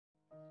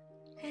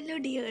Hello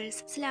dears,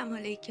 അസ്സലാമു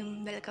അലൈക്കും.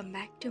 Welcome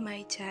back to my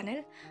channel.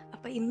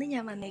 അപ്പോൾ ഇന്ന്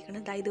ഞാൻ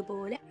വന്നേക്കുന്നത്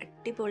ഇതുപോലെ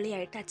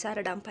അടിപൊളിയായിട്ട്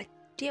അച്ചാറിടാൻ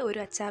പറ്റിയ ഒരു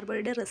അച്ചാർ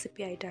പൊടിയുടെ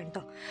റെസിപ്പി ആയിട്ടാണ്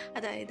കേട്ടോ.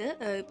 അതായത്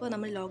ഇപ്പോൾ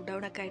നമ്മൾ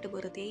ലോക്ക്ഡൗൺ ഒക്കെ ആയിട്ട്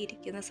വെറുതെ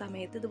ഇരിക്കുന്ന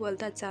സമയത്ത്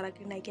ഇതുപോലത്തെ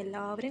അച്ചാറൊക്കെ ഉണ്ടാക്കി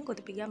എല്ലാവരെയും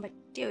കൊതിപ്പിക്കാൻ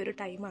പറ്റിയ ഒരു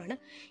ടൈമാണ്.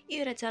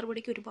 ഈ ഒരു അച്ചാർ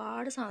പൊടിക്ക്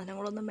ഒരുപാട്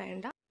സാധനങ്ങളൊന്നും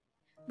വേണ്ട.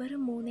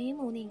 വെറും മൂന്നേ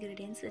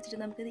ഇൻഗ്രീഡിയൻസ് വെച്ചിട്ട്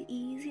നമുക്കിത്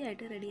ഈസി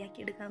ആയിട്ട്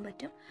റെഡിയാക്കി എടുക്കാൻ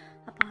പറ്റും.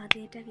 അപ്പോൾ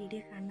ആദ്യമായിട്ട് ആ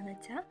വീഡിയോ കാണുന്നതെന്ന്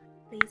വെച്ചാൽ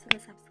പ്ലീസ് ഒന്ന്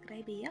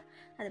സബ്സ്ക്രൈബ് ചെയ്യുക,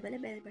 അതുപോലെ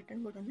ബെൽ ബട്ടൺ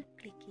കൂടെ ഒന്ന്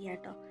ക്ലിക്ക് ചെയ്യുക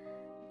കേട്ടോ.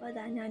 അപ്പോൾ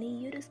അതാ ഞാൻ ഈ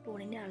ഒരു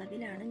സ്പൂണിൻ്റെ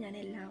അളവിലാണ് ഞാൻ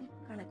എല്ലാം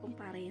കണക്കും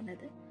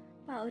പറയുന്നത്.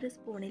 അപ്പോൾ ആ ഒരു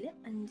സ്പൂണിൽ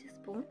 5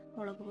 സ്പൂൺ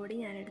മുളക് പൊടി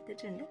ഞാൻ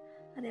എടുത്തിട്ടുണ്ട്.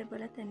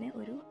 അതേപോലെ തന്നെ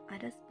ഒരു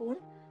അര സ്പൂൺ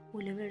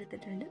ഉലുവ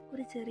എടുത്തിട്ടുണ്ട്.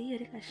 ഒരു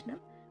ചെറിയൊരു കഷ്ണം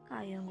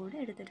കായവും കൂടെ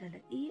എടുത്തിട്ടുണ്ട്.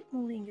 ഈ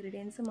 3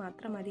 ഇൻഗ്രീഡിയൻസ്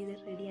മാത്രം മതി ഇത്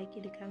റെഡിയാക്കി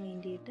എടുക്കാൻ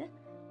വേണ്ടിയിട്ട്.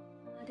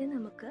 ആദ്യം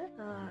നമുക്ക്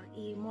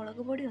ഈ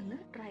മുളക് പൊടി ഒന്ന്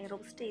ഡ്രൈ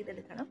റോസ്റ്റ്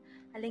ചെയ്തെടുക്കണം.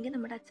 അല്ലെങ്കിൽ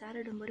നമ്മുടെ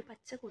അച്ചാറിടുമ്പോൾ ഒരു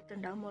പച്ച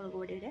കുത്തുണ്ടാവും മുളക്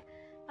പൊടിയുടെ.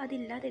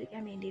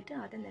 അതില്ലാതിരിക്കാൻ വേണ്ടിയിട്ട്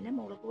ആദ്യം തന്നെ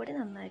മുളക് പൊടി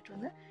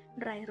നന്നായിട്ടൊന്ന്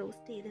ഡ്രൈ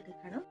റോസ്റ്റ്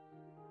ചെയ്തെടുക്കണം.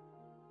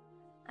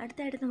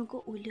 അടുത്തായിട്ട് നമുക്ക്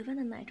ഉലുവ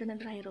നന്നായിട്ടൊന്ന്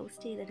ഡ്രൈ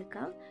റോസ്റ്റ്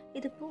ചെയ്തെടുക്കാം.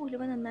 ഇതിപ്പോൾ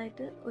ഉലുവ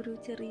നന്നായിട്ട് ഒരു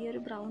ചെറിയൊരു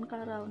ബ്രൗൺ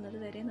കളർ ആവുന്നത്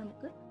വരെ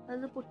നമുക്ക്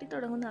അത് പൊട്ടി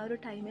തുടങ്ങുന്ന ആ ഒരു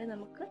ടൈമിൽ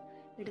നമുക്ക്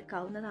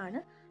എടുക്കാവുന്നതാണ്.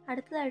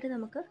 അടുത്തതായിട്ട്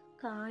നമുക്ക്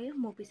കായം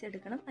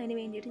മൂപ്പിച്ചെടുക്കണം. അതിന്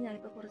വേണ്ടിയിട്ട്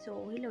ഞാനിപ്പോൾ കുറച്ച്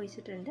ഓയിൽ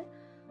ഒഴിച്ചിട്ടുണ്ട്.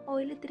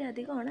 ഓയിൽ ഇത്തിരി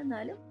അധികമാണ്,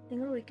 എന്നാലും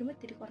നിങ്ങൾ ഒഴിക്കുമ്പോൾ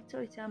ഇത്തിരി കുറച്ച്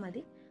ഒഴിച്ചാൽ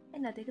മതി.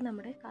 അതിനകത്തേക്ക്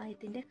നമ്മുടെ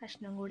കായത്തിൻ്റെ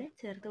കഷ്ണം കൂടെ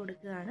ചേർത്ത്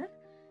കൊടുക്കുകയാണ്.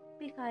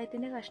 അപ്പോൾ ഈ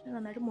കായത്തിൻ്റെ കഷ്ണം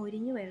നന്നായിട്ട്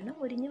മൊരിഞ്ഞ് വരണം.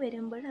 മൊരിഞ്ഞ്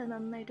വരുമ്പോൾ അത്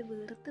നന്നായിട്ട്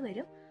വീർത്ത്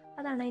വരും.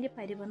 അതാണ് അതിൻ്റെ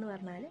പരുവെന്ന്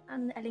പറഞ്ഞാൽ.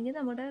 അല്ലെങ്കിൽ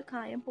നമ്മുടെ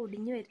കായം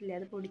പൊടിഞ്ഞ് വരില്ല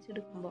അത്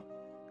പൊടിച്ചെടുക്കുമ്പോൾ.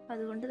 അപ്പോൾ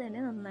അതുകൊണ്ട് തന്നെ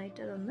നന്നായിട്ട്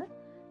അതൊന്ന്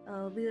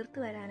വീർത്ത്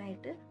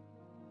വരാനായിട്ട്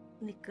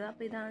നിൽക്കുക.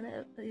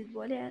 അപ്പോൾ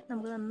ഇതുപോലെ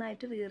നമുക്ക്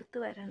നന്നായിട്ട് വീർത്ത്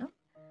വരണം.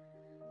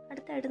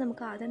 അടുത്തായിട്ട്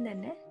നമുക്ക് ആദ്യം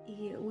തന്നെ ഈ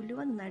ഉലുവ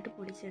നന്നായിട്ട്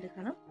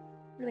പൊടിച്ചെടുക്കണം.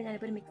 ഉലുവ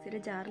ഞാനിപ്പോൾ ഒരു മിക്സിയുടെ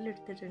ജാറിൽ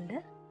എടുത്തിട്ടുണ്ട്.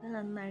 അത്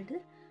നന്നായിട്ട്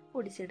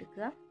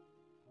പൊടിച്ചെടുക്കുക.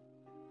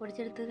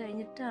 പൊടിച്ചെടുത്ത്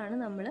കഴിഞ്ഞിട്ടാണ്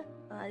നമ്മൾ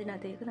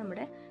അതിനകത്തേക്ക്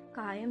നമ്മുടെ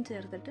കായം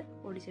ചേർത്തിട്ട്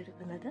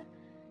പൊടിച്ചെടുക്കുന്നത്.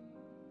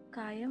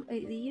 കായം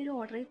ഈ ഒരു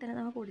ഓർഡറിൽ തന്നെ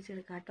നമ്മൾ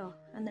പൊടിച്ചെടുക്കാം കേട്ടോ.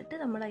 എന്നിട്ട്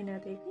നമ്മൾ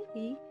അതിനകത്തേക്ക്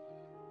ഈ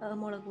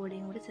മുളക്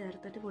പൊടിയും കൂടി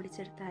ചേർത്തിട്ട്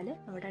പൊടിച്ചെടുത്താൽ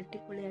നമ്മുടെ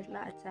അടിപൊളിയായിട്ടുള്ള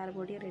അച്ചാർ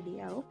പൊടി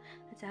റെഡിയാവും.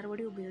 അച്ചാർ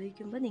പൊടി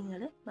ഉപയോഗിക്കുമ്പോൾ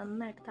നിങ്ങൾ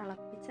നന്നായിട്ട്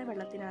തിളപ്പിച്ച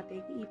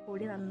വെള്ളത്തിനകത്തേക്ക് ഈ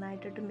പൊടി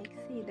നന്നായിട്ടിട്ട്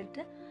മിക്സ്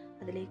ചെയ്തിട്ട്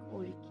അതിലേക്ക്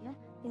ഒഴിക്കുക.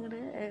 നിങ്ങൾ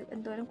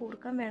എന്തോരം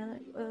കൂർക്കാൻ വേണം,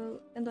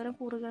 എന്തോരം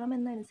കുറുകണം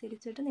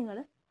എന്നനുസരിച്ചിട്ട് നിങ്ങൾ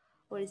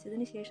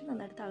ഒഴിച്ചതിന് ശേഷം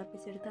നന്നായിട്ട്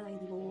തിളപ്പിച്ചെടുത്താൽ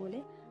ഇതുപോലെ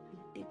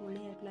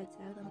അടിപൊളിയായിട്ടുള്ള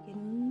അച്ചാർ നമുക്ക്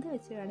എന്ത്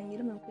വെച്ച്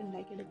വേണമെങ്കിലും നമുക്ക്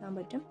ഉണ്ടാക്കിയെടുക്കാൻ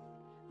പറ്റും.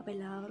 അപ്പോൾ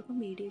എല്ലാവർക്കും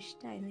വീഡിയോ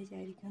ഇഷ്ടമായെന്ന്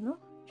വിചാരിക്കുന്നു.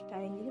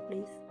 ഇഷ്ടമായെങ്കിൽ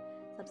പ്ലീസ്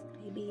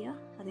സബ്സ്ക്രൈബ് ചെയ്യുക.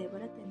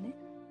 അതേപോലെ തന്നെ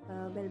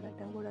ബെൽ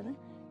ബട്ടൺ കൂടെ ഒന്ന്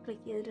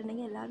ക്ലിക്ക്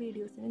ചെയ്തിട്ടുണ്ടെങ്കിൽ എല്ലാ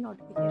വീഡിയോസിൻ്റെയും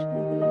നോട്ടിഫിക്കേഷൻ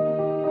നിങ്ങൾക്ക്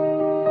കിട്ടും.